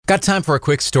Got time for a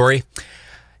quick story?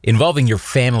 Involving your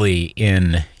family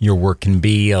in your work can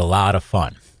be a lot of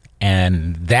fun.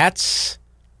 And that's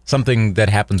something that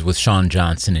happens with Sean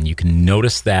Johnson, and you can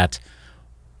notice that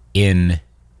in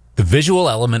the visual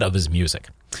element of his music.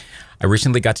 I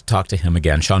recently got to talk to him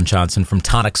again, Sean Johnson from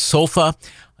Tonic Sofa.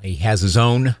 He has his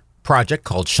own project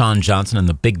called Sean Johnson and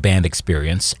the Big Band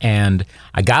Experience, and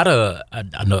I got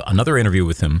another interview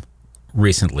with him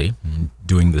recently,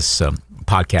 doing this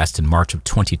podcast in March of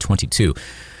 2022,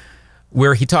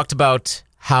 where he talked about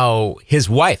how his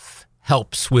wife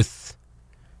helps with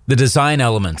the design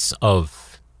elements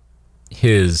of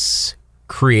his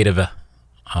creative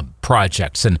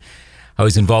projects, and how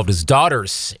he's involved his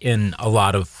daughters in a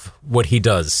lot of what he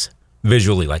does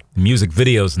visually, like music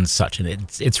videos and such, and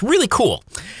it's really cool.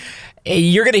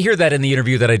 You're going to hear that in the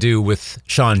interview that I do with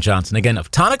Sean Johnson, again,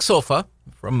 of Tonic Sofa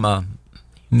from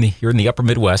here in the upper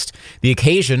Midwest. The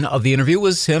occasion of the interview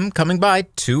was him coming by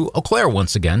to Eau Claire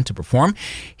once again to perform.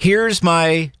 Here's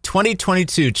my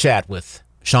 2022 chat with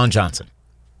Sean Johnson.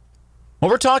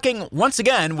 Well, we're talking once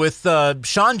again with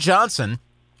Sean Johnson,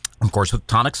 of course, with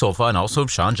Tonic Sofa, and also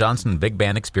Sean Johnson, Big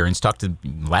Band Experience. Talked to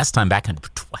last time back in,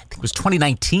 I think it was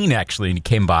 2019, actually, and he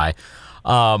came by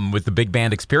with the Big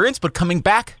Band Experience. But coming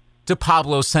back to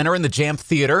Pablo Center in the Jam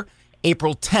Theater,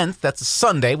 April 10th, that's a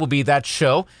Sunday, will be that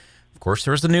show. Of course,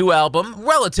 there's the new album,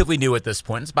 relatively new at this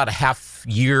point. It's about a half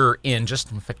year in.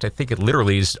 In fact, I think it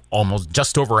literally is almost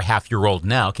just over a half year old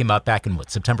now. Came out back in,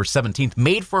 September 17th.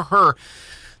 Made for Her,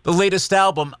 the latest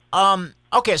album.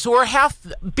 Okay, so we're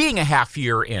being a half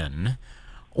year in.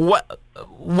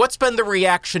 What's been the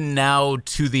reaction now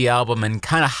to the album, and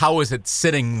kind of how is it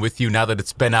sitting with you now that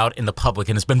it's been out in the public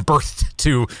and it's been birthed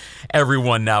to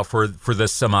everyone now for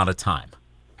this amount of time?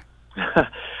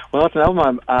 Well, it's an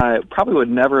album I probably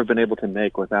would never have been able to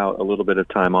make without a little bit of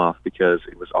time off, because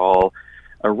it was all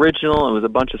original. It was a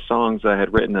bunch of songs I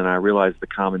had written, and I realized the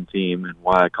common theme and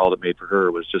why I called it Made for Her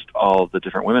was just all the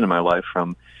different women in my life,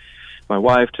 from my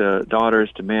wife to daughters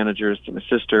to managers to my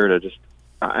sister to just...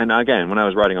 And again, when I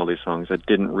was writing all these songs, I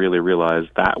didn't really realize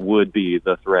that would be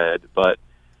the thread. But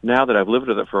now that I've lived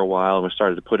with it for a while and we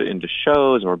started to put it into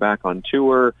shows and we're back on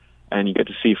tour, and you get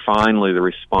to see finally the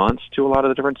response to a lot of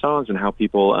the different songs and how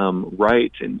people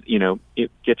write and, it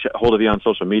gets a hold of you on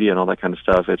social media and all that kind of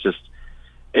stuff.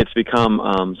 It's become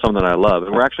something that I love.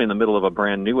 And we're actually in the middle of a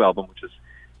brand new album, which is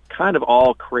kind of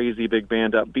all crazy big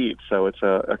band upbeat. So it's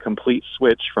a complete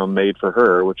switch from Made for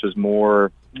Her, which is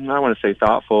more, I want to say,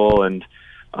 thoughtful and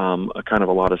a kind of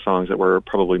a lot of songs that were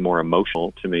probably more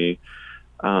emotional to me.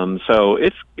 So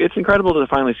it's incredible to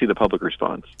finally see the public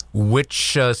response.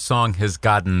 Which song has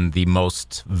gotten the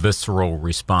most visceral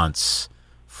response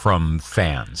from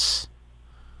fans?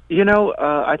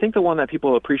 I think the one that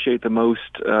people appreciate the most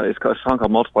is a song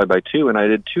called Multiply by Two, and I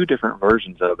did two different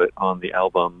versions of it on the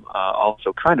album,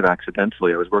 also kind of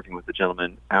accidentally. I was working with a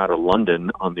gentleman out of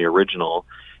London on the original,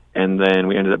 and then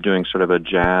we ended up doing sort of a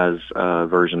jazz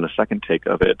version, the second take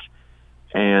of it.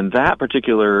 And that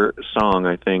particular song,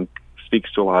 I think, speaks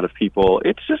to a lot of people.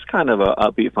 It's just kind of a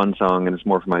upbeat, fun song, and it's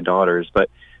more for my daughters. But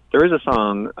there is a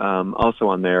song also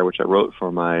on there, which I wrote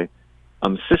for my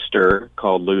sister,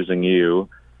 called Losing You.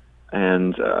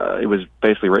 And it was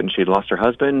basically written, she had lost her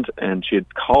husband, and she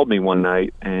had called me one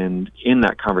night, and in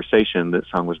that conversation, that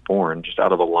song was born, just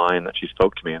out of a line that she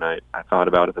spoke to me, and I thought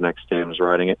about it the next day and was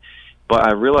writing it. But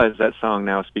I realized that song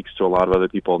now speaks to a lot of other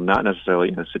people, not necessarily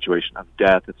in a situation of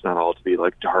death. It's not all to be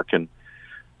like dark and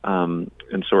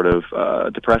sort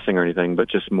of depressing or anything, but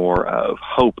just more of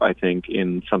hope, I think,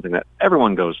 in something that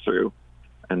everyone goes through.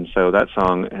 And so that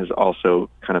song has also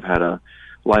kind of had a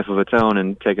life of its own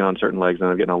and taken on certain legs, and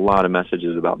I'm getting a lot of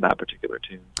messages about that particular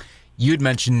tune. You'd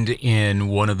mentioned in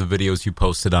one of the videos you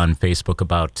posted on Facebook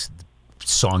about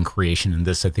song creation, and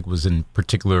this, I think, was in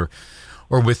particular,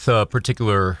 or with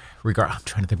particular regard. I'm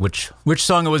trying to think which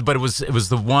song it was, but it was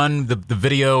the one, the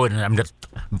video, and I'm just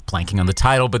blanking on the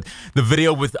title, but the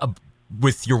video with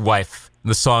your wife,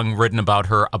 the song written about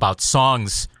her, about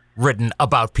songs written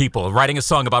about people, writing a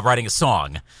song about writing a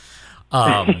song.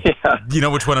 Yeah. You know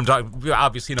which one I'm talking.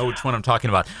 Obviously, you know which one I'm talking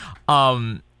about.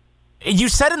 You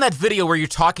said in that video where you're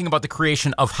talking about the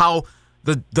creation of how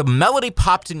the melody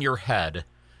popped in your head,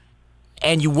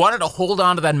 and you wanted to hold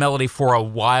on to that melody for a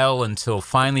while until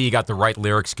finally you got the right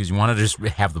lyrics, because you wanted to just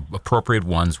have the appropriate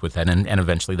ones with it, and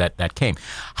eventually that came.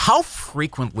 How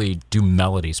frequently do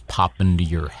melodies pop into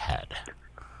your head?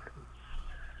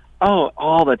 Oh,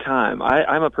 all the time.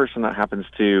 I'm a person that happens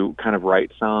to kind of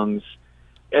write songs.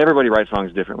 Everybody writes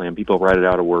songs differently, and people write it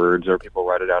out of words or people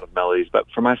write it out of melodies. But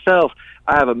for myself,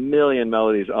 I have a million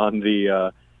melodies on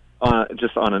the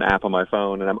just on an app on my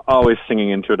phone, and I'm always singing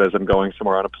into it as I'm going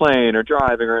somewhere on a plane or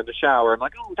driving or in the shower. I'm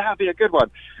like, oh, that would be a good one.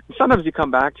 And sometimes you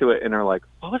come back to it and are like,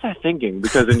 what was I thinking?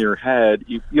 Because in your head,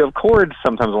 you have chords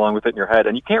sometimes along with it in your head,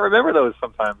 and you can't remember those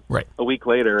sometimes a week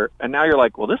later. And now you're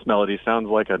like, well, this melody sounds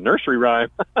like a nursery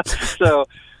rhyme. So,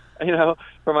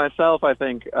 for myself, I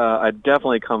think I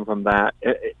definitely come from that.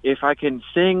 If I can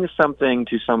sing something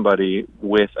to somebody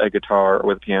with a guitar or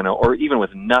with a piano or even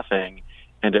with nothing,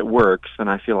 and it works, and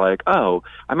I feel like, oh,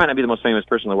 I might not be the most famous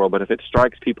person in the world, but if it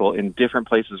strikes people in different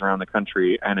places around the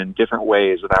country and in different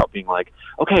ways without being like,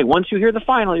 okay, once you hear the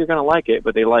final, you're going to like it,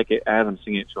 but they like it as I'm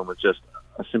singing it to them with just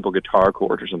a simple guitar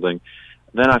chord or something,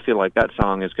 then I feel like that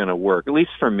song is going to work. At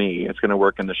least for me, it's going to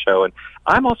work in the show. And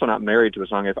I'm also not married to a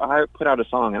song. If I put out a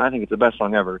song and I think it's the best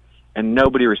song ever and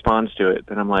nobody responds to it,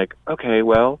 then I'm like, okay,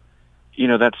 well,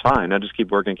 that's fine. I just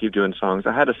keep working, keep doing songs.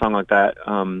 I had a song like that.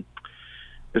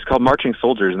 It's called Marching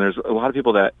Soldiers, and there's a lot of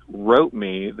people that wrote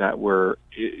me that were,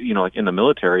 like in the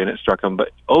military, and it struck them.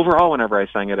 But overall, whenever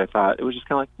I sang it, I thought it was just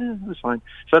kind of like, it was fine.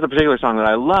 So that's a particular song that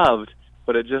I loved,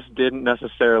 but it just didn't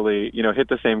necessarily, hit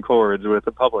the same chords with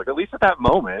the public, at least at that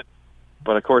moment.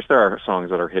 But of course, there are songs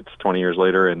that are hits 20 years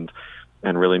later and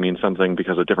really mean something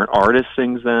because a different artist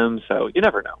sings them. So you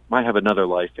never know. Might have another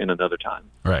life in another time.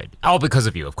 Right. All because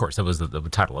of you, of course. That was the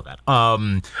title of that.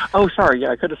 Oh, sorry.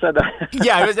 Yeah, I could have said that.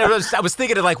 Yeah, I was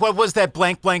thinking of like, what was that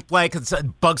blank, blank, blank?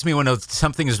 It bugs me when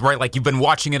something is right. Like you've been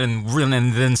watching it and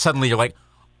then suddenly you're like,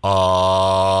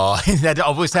 oh, that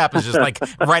always happens just like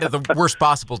right at the worst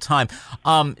possible time.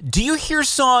 Do you hear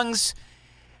songs...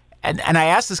 And I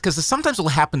ask this because sometimes it will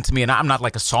happen to me, and I'm not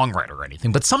like a songwriter or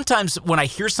anything, but sometimes when I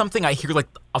hear something, I hear like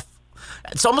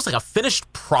it's almost like a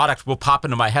finished product will pop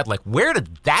into my head. Like, where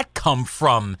did that come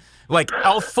from? Like,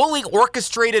 all fully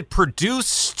orchestrated,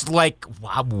 produced, like,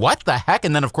 what the heck?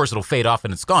 And then, of course, it'll fade off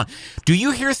and it's gone. Do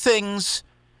you hear things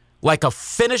like a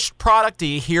finished product? Do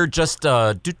you hear just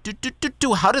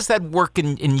do? How does that work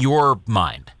in your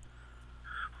mind?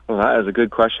 Well, that is a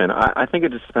good question. I think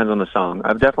it just depends on the song.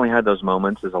 I've definitely had those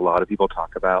moments, as a lot of people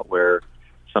talk about, where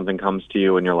something comes to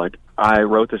you and you're like, I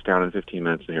wrote this down in 15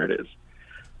 minutes and here it is.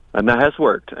 And that has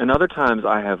worked. And other times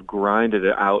I have grinded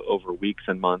it out over weeks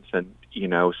and months and,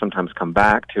 sometimes come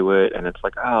back to it and it's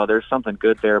like, oh, there's something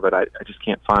good there, but I just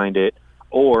can't find it.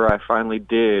 Or I finally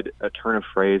did a turn of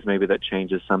phrase maybe that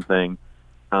changes something.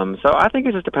 So I think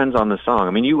it just depends on the song.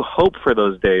 I mean, you hope for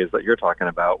those days that you're talking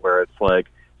about where it's like,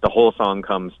 the whole song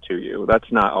comes to you.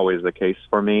 That's not always the case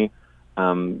for me.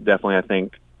 Definitely, I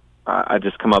think I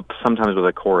just come up sometimes with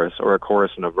a chorus or a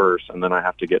chorus and a verse, and then I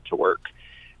have to get to work.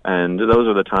 And those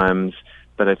are the times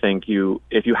that I think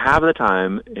if you have the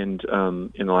time, and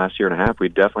in the last year and a half, we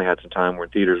definitely had some time where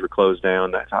theaters were closed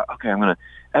down. I thought, okay,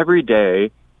 every day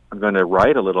I'm going to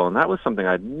write a little, and that was something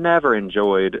I'd never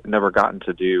enjoyed, never gotten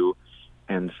to do.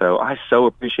 And so I so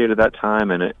appreciated that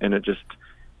time, and it just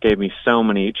gave me so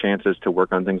many chances to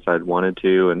work on things I'd wanted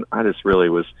to, and I just really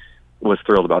was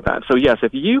thrilled about that. So yes,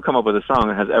 if you come up with a song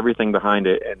that has everything behind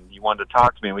it and you want to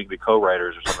talk to me and we can be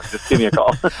co-writers or something, just give me a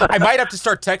call. I might have to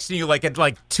start texting you like at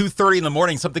 2:30 in the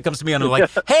morning. Something comes to me and I'm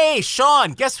like, hey,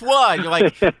 Sean, guess what? You're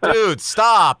like, dude,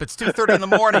 stop. It's 2:30 in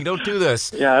the morning. Don't do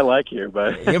this. Yeah, I like you,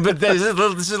 but... Yeah, but this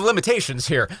is limitations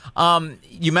here.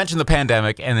 You mentioned the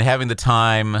pandemic and having the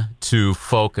time to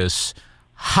focus.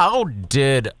 How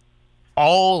did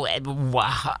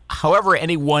however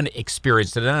anyone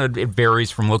experienced it, and it varies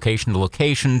from location to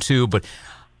location too, but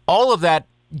all of that,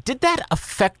 did that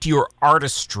affect your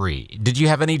artistry? Did you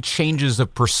have any changes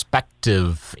of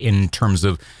perspective in terms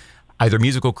of either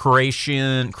musical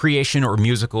creation or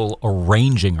musical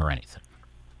arranging or anything?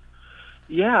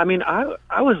 Yeah, I mean,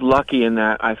 I was lucky in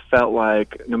that I felt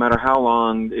like no matter how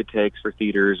long it takes for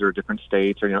theaters or different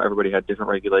states, or everybody had different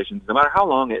regulations, no matter how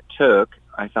long it took,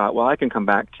 I thought, well, I can come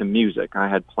back to music. I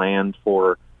had planned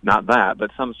for not that,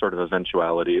 but some sort of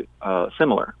eventuality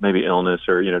similar, maybe illness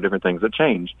or different things that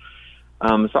change.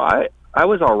 So I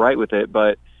was all right with it,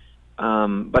 but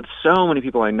so many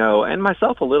people I know, and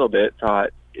myself a little bit, thought,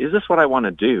 is this what I want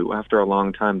to do after a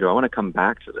long time? Do I want to come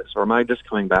back to this? Or am I just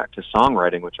coming back to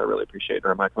songwriting, which I really appreciate?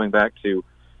 Or am I coming back to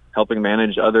helping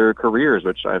manage other careers,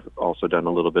 which I've also done a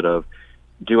little bit of?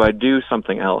 Do I do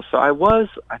something else? So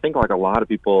I think like a lot of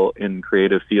people in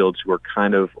creative fields who are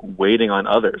kind of waiting on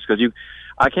others, because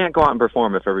I can't go out and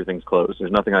perform if everything's closed.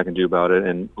 There's nothing I can do about it.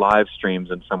 And live streams,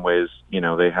 in some ways,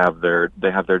 they have their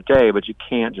day, but you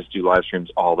can't just do live streams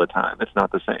all the time. It's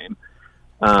not the same.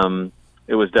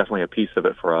 It was definitely a piece of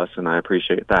it for us, and I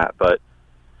appreciate that. But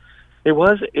it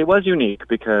was unique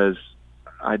because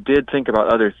I did think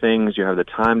about other things. You have the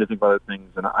time to think about other things,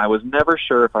 and I was never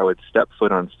sure if I would step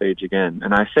foot on stage again.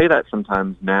 And I say that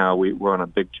sometimes now. We're on a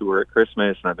big tour at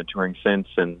Christmas, and I've been touring since,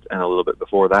 and a little bit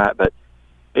before that. But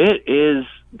it is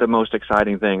the most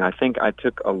exciting thing. I think I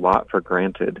took a lot for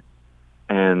granted,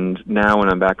 and now when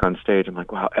I'm back on stage, I'm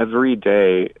like, wow, every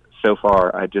day so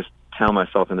far, I just tell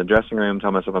myself in the dressing room,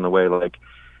 tell myself on the way, like,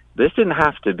 this didn't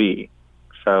have to be.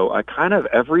 So I kind of,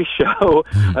 every show,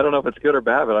 I don't know if it's good or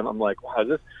bad, but I'm like, wow,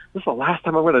 this is the last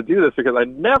time I'm going to do this, because I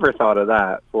never thought of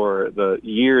that for the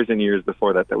years and years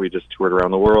before that we just toured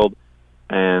around the world.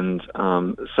 And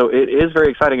so it is very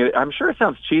exciting. I'm sure it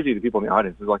sounds cheesy to people in the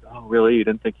audience. It's like, oh, really? You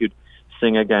didn't think you'd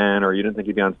sing again, or you didn't think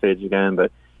you'd be on stage again?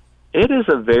 But it is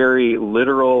a very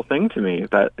literal thing to me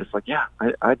that it's like, yeah,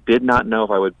 I did not know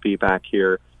if I would be back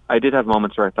here. I did have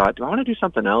moments where I thought, do I want to do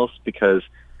something else? Because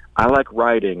I like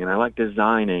writing and I like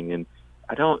designing, and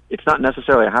it's not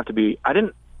necessarily I have to be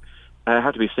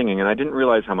singing, and I didn't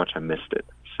realize how much I missed it.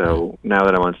 So now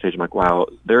that I'm on stage, I'm like, wow,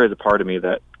 there is a part of me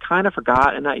that kind of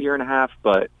forgot in that year and a half,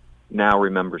 but now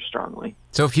remembers strongly.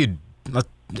 So if let's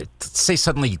say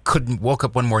suddenly you woke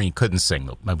up one morning, you couldn't sing,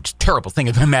 which is a terrible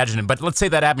thing to imagine, but let's say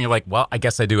that happened, you're like, well, I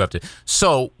guess I do have to.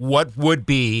 So what would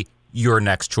be your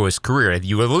next choice career?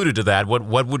 You alluded to that.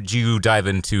 What would you dive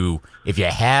into if you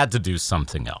had to do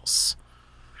something else?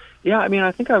 Yeah, I mean,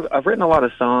 I think I've written a lot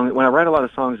of songs. When I write a lot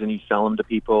of songs and you sell them to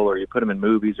people or you put them in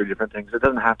movies or different things, it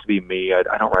doesn't have to be me.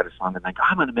 I don't write a song and think,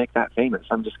 I'm going to make that famous.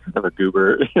 I'm just kind of a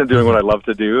goober doing what I love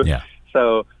to do. Yeah.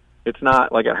 So it's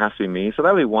not like it has to be me. So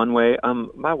that would be one way.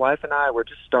 My wife and I were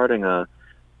just starting a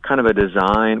kind of a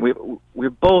design.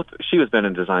 She has been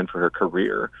in design for her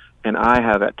career, and I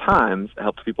have at times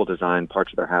helped people design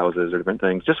parts of their houses or different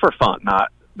things just for fun,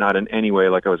 not in any way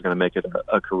like I was going to make it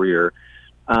a career.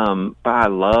 But I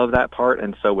love that part,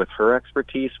 and so with her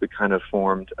expertise, we kind of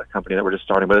formed a company that we're just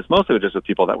starting, but it's mostly just with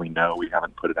people that we know. We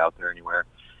haven't put it out there anywhere.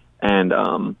 And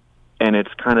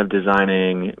it's kind of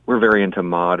designing. We're very into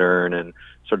modern and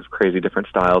sort of crazy different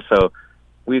styles. So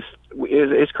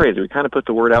it's crazy. We kind of put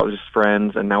the word out with just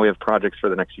friends, and now we have projects for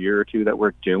the next year or two that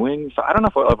we're doing. So I don't know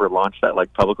if we'll ever launch that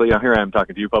like publicly. Here I am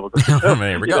talking to you publicly.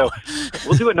 There we go.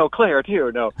 We'll do it in Eau Claire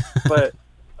too. No, but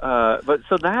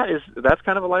so that's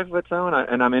kind of a life of its own,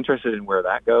 and I'm interested in where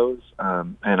that goes.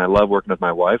 And I love working with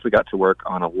my wife. We got to work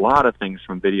on a lot of things,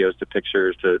 from videos to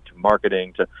pictures to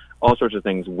marketing to all sorts of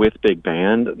things with big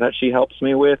band that she helps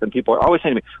me with. And people are always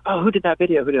saying to me, "Oh, who did that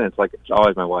video? Who did it?" It's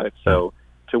always my wife. So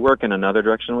to work in another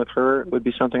direction with her would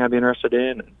be something I'd be interested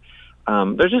in.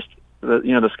 There's just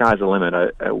the sky's the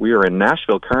limit. We are in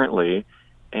Nashville currently,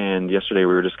 and yesterday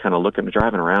we were just kind of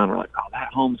driving around. We're like, "Oh,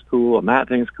 that home's cool, and that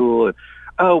thing's cool." And,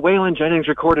 oh, Waylon Jennings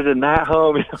recorded in that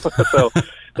home. So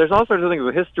there's all sorts of things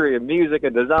with history and music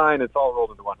and design. It's all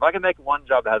rolled into one. If I can make one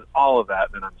job that has all of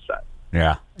that, then I'm set.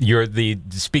 Yeah.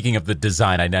 Speaking of the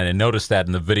design, I noticed that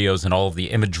in the videos and all of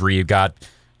the imagery. You've got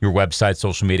your website,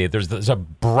 social media. There's a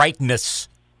brightness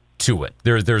to it.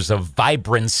 There's a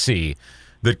vibrancy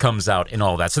that comes out in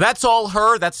all that. So that's all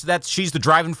her. She's the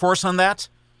driving force on that.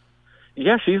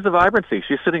 Yeah, she's the vibrancy.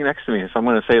 She's sitting next to me, so I'm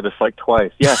going to say this like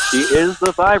twice. Yes, she is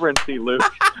the vibrancy, Luke.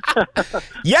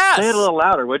 Yes! Say it a little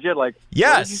louder, would you?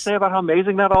 Yes. What did you say about how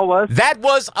amazing that all was? That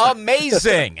was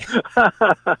amazing!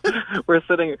 We're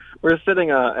sitting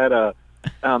at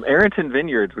Arrington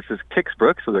Vineyards, which is Kix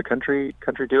Brooks, with a country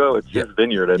duo. It's his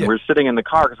vineyard, and we're sitting in the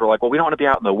car because we're like, well, we don't want to be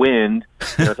out in the wind.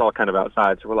 It's all kind of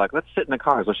outside, so we're like, let's sit in the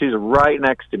car. So she's right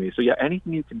next to me. So yeah,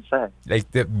 anything you can say.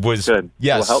 It was good.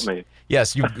 Yes, will help me.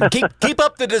 Yes, you keep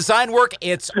up the design work.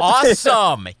 It's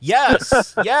awesome. Yes,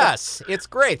 it's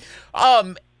great.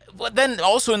 But then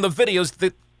also in the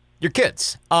videos, your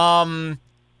kids.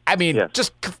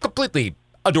 Just completely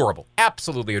adorable,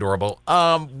 absolutely adorable.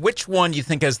 Which one do you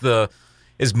think is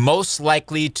most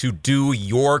likely to do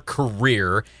your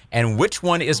career, and which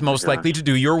one is most likely to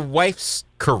do your wife's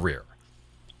career?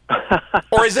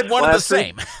 Or is it one of the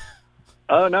same?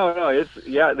 Oh, no.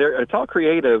 It's all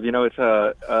creative.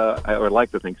 I would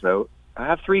like to think so. I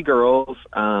have 3 girls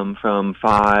from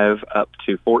 5 up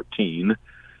to 14.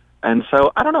 And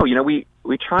so, I don't know,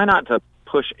 we try not to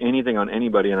push anything on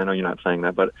anybody, and I know you're not saying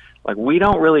that, but we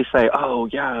don't really say, oh,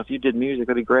 yeah, if you did music,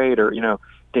 that'd be great, or,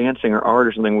 dancing or art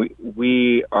or something.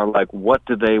 We are like, what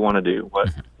do they want to do?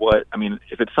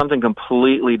 If it's something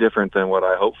completely different than what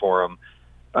I hope for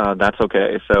them, that's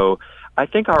okay. So I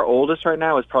think our oldest right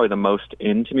now is probably the most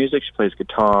into music. She plays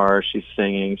guitar, she's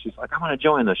singing, she's like, I want to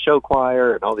join the show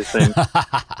choir and all these things.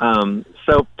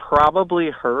 So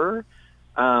probably her.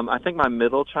 I think my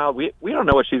middle child, we don't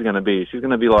know what she's going to be. She's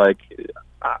going to be like,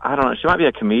 I don't know, she might be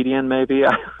a comedian maybe.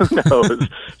 Who knows?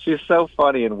 She's so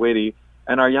funny and witty.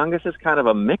 and our youngest is kind of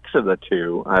a mix of the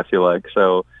two, I feel like.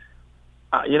 So,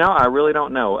 I really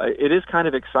don't know. It is kind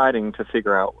of exciting to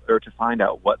figure out or to find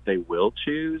out what they will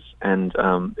choose. And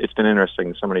it's been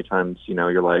interesting so many times,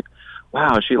 you're like,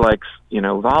 wow, she likes,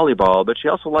 volleyball, but she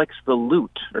also likes the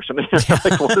lute or something.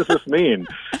 Like, what does this mean?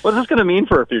 What is this going to mean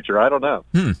for her future? I don't know.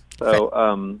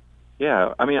 So,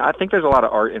 yeah, I mean, I think there's a lot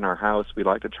of art in our house. We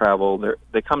like to travel.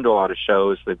 They come to a lot of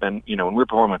shows. They've been, when we're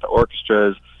performing with the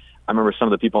orchestras, I remember some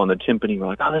of the people on the timpani were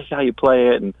like, oh, this is how you play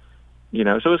it. And, so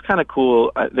it was kind of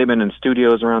cool. They've been in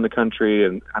studios around the country.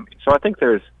 And so I think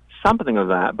there's something of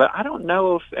that. But I don't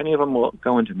know if any of them will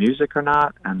go into music or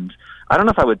not. And I don't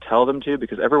know if I would tell them to,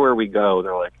 because everywhere we go,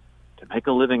 they're like, to make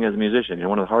a living as a musician,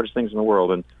 one of the hardest things in the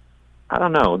world. And I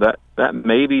don't know. That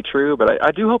may be true. But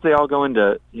I do hope they all go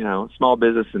into, small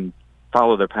business and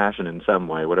follow their passion in some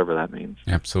way, whatever that means.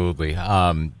 Absolutely.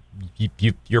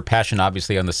 Your passion,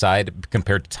 obviously, on the side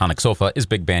compared to Tonic Sofa is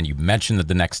big band. You mentioned that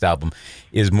the next album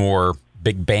is more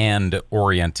big band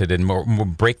oriented, and more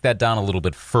break that down a little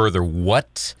bit further.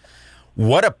 What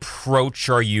approach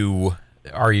are you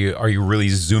really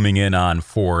zooming in on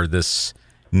for this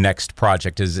next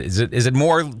project? Is it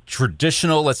more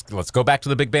traditional? Let's go back to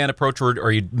the big band approach, or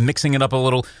are you mixing it up a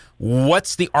little?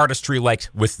 What's the artistry like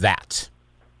with that?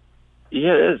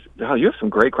 Yeah, it is. Oh, you have some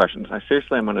great questions. We're just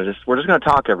going to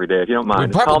talk every day, if you don't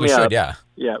mind. We probably should, up. yeah.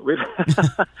 Yeah.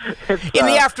 In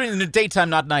the afternoon, in the daytime,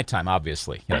 not nighttime,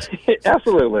 obviously. Yes.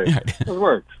 Absolutely. It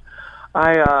works.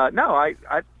 I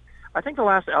think the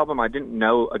last album, I didn't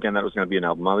know, again, that it was going to be an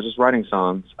album. I was just writing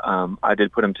songs. I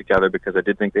did put them together because I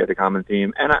did think they had a common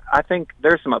theme. And I think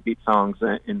there's some upbeat songs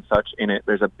and such in it.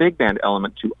 There's a big band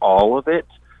element to all of it,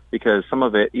 because some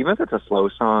of it, even if it's a slow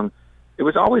song, it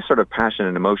was always sort of passion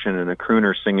and emotion and a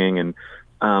crooner singing, and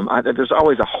there's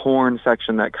always a horn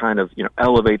section that kind of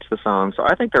elevates the song. So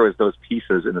I think there was those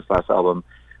pieces in this last album,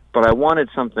 but I wanted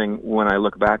something, when I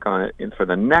look back on it, and for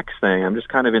the next thing, I'm just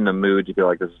kind of in the mood to be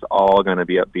like, this is all going to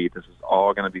be upbeat, this is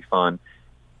all going to be fun.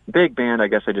 Big band, I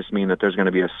guess I just mean that there's going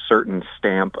to be a certain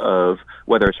stamp of,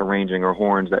 whether it's arranging or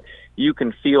horns, that you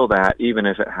can feel that even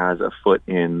if it has a foot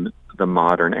in the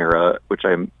modern era, which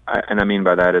I mean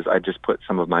by that is I just put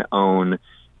some of my own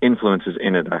influences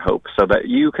in it, I hope, so that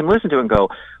you can listen to it and go,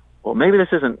 well, maybe this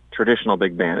isn't traditional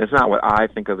big band. It's not what I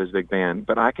think of as big band,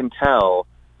 but I can tell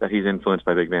that he's influenced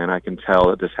by big band. I can tell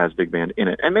that this has big band in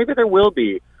it. And maybe there's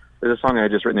a song I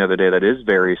had just written the other day that is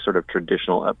very sort of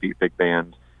traditional upbeat big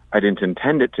band. I didn't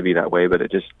intend it to be that way, but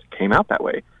it just came out that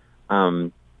way.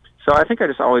 So I think I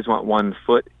just always want one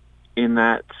foot in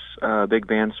that big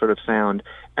band sort of sound,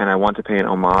 and I want to pay an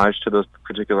homage to those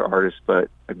particular artists, but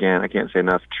again, I can't say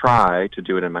enough, try to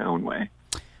do it in my own way.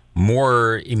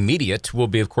 More immediate will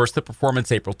be, of course, the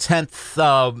performance April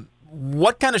 10th.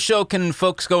 What kind of show can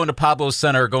folks going to Pablo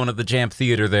Center, going to the Jam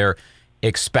Theater there,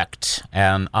 expect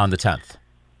on the 10th?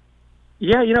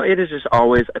 Yeah, it is just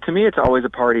always, to me, it's always a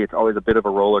party. It's always a bit of a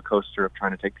roller coaster of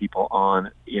trying to take people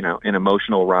on, an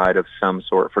emotional ride of some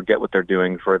sort, forget what they're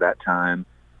doing for that time.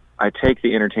 I take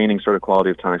the entertaining sort of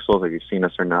quality of Tonic Soul, if you've seen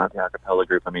us or not, the a cappella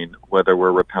group. I mean, whether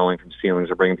we're rappelling from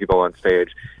ceilings or bringing people on stage,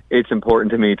 it's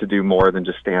important to me to do more than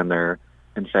just stand there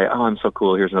and say, oh, I'm so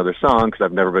cool, here's another song, because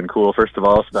I've never been cool, first of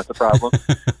all, so that's a problem.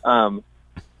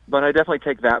 But I definitely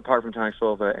take that part from Tonic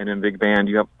Soul, and in big band,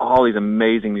 you have all these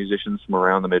amazing musicians from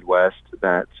around the Midwest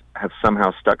that have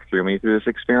somehow stuck through me through this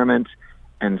experiment.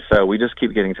 And so we just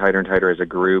keep getting tighter and tighter as a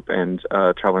group and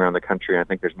traveling around the country. I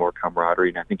think there's more camaraderie,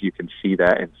 and I think you can see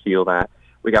that and feel that.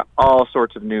 We got all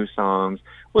sorts of new songs.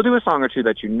 We'll do a song or two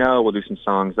that we'll do some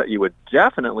songs that you would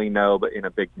definitely know, but in a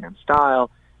big band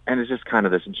style. And it's just kind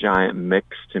of this giant mix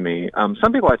to me.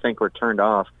 Some people, I think, were turned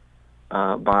off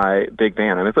by big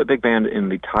band. I put big band in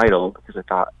the title because I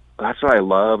thought, well, that's what I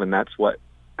love, and that's what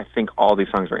I think all these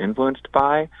songs are influenced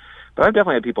by. But I've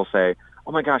definitely had people say,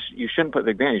 oh my gosh, you shouldn't put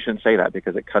big band. You shouldn't say that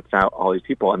because it cuts out all these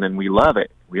people. And then we love it.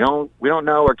 We don't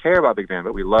know or care about big band,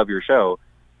 but we love your show.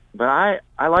 But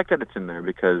I like that it's in there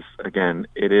because, again,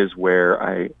 it is where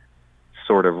I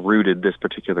sort of rooted this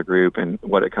particular group and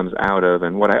what it comes out of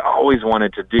and what I always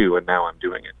wanted to do, and now I'm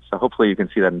doing it. So hopefully you can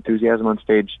see that enthusiasm on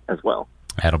stage as well.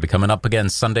 That'll be coming up again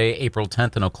Sunday, April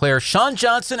 10th in Eau Claire. Shawn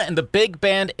Johnson and the Big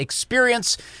Band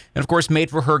Experience. And, of course,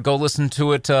 Made for Her. Go listen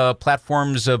to it.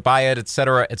 Platforms, buy it, et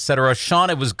cetera, et cetera. Shawn,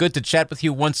 it was good to chat with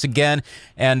you once again.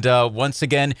 And once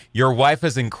again, your wife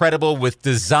is incredible with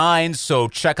design, so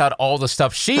check out all the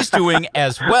stuff she's doing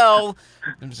as well.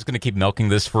 I'm just going to keep milking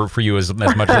this for you as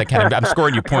much as I can. I'm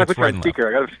scoring you points right and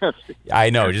left.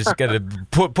 I know. Just got to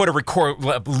put a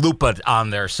record lupa on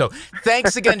there. So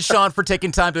thanks again, Shawn, for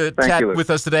taking time to chat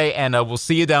with us today, and we'll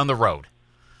see you down the road.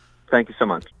 Thank you so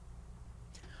much.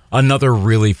 another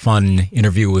really fun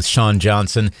interview with Sean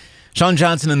Johnson. Sean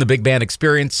Johnson and the Big Band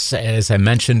Experience, as I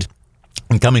mentioned,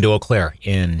 coming to Eau Claire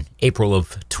in April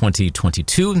of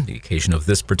 2022, the occasion of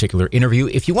this particular interview.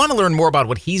 If you want to learn more about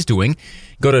what he's doing,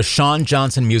 go to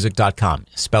SeanJohnsonMusic.com.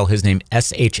 Spell his name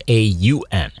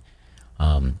SHAUN.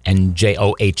 And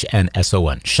JOHNSON.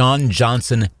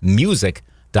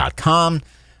 SeanJohnsonMusic.com.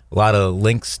 A lot of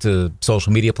links to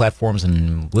social media platforms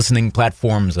and listening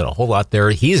platforms and a whole lot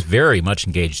there. He is very much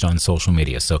engaged on social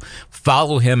media, so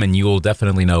follow him and you will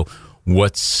definitely know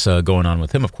what's going on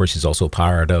with him. Of course, he's also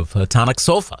part of Tonic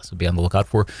Sofa, so be on the lookout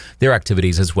for their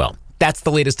activities as well. That's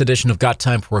the latest edition of Got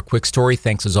Time for a Quick Story.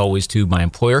 Thanks as always to my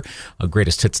employer,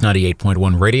 Greatest Hits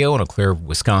 98.1 Radio in Eau Claire,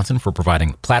 Wisconsin, for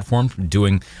providing a platform for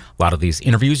doing a lot of these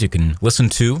interviews. You can listen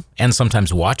to and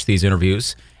sometimes watch these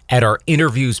interviews at our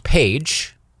interviews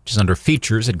page, which is under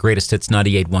features at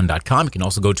greatesthits981.com. You can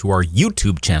also go to our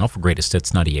YouTube channel for Greatest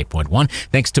Hits 98.1.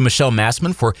 Thanks to Michelle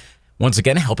Massman for once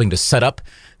again helping to set up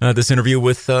this interview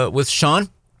with Sean.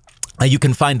 You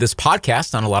can find this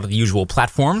podcast on a lot of the usual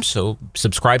platforms, so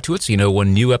subscribe to it so you know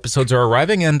when new episodes are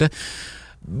arriving, and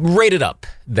rate it up.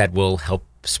 That will help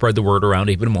spread the word around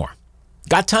even more.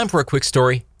 Got time for a quick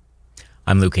story?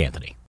 I'm Luke Anthony.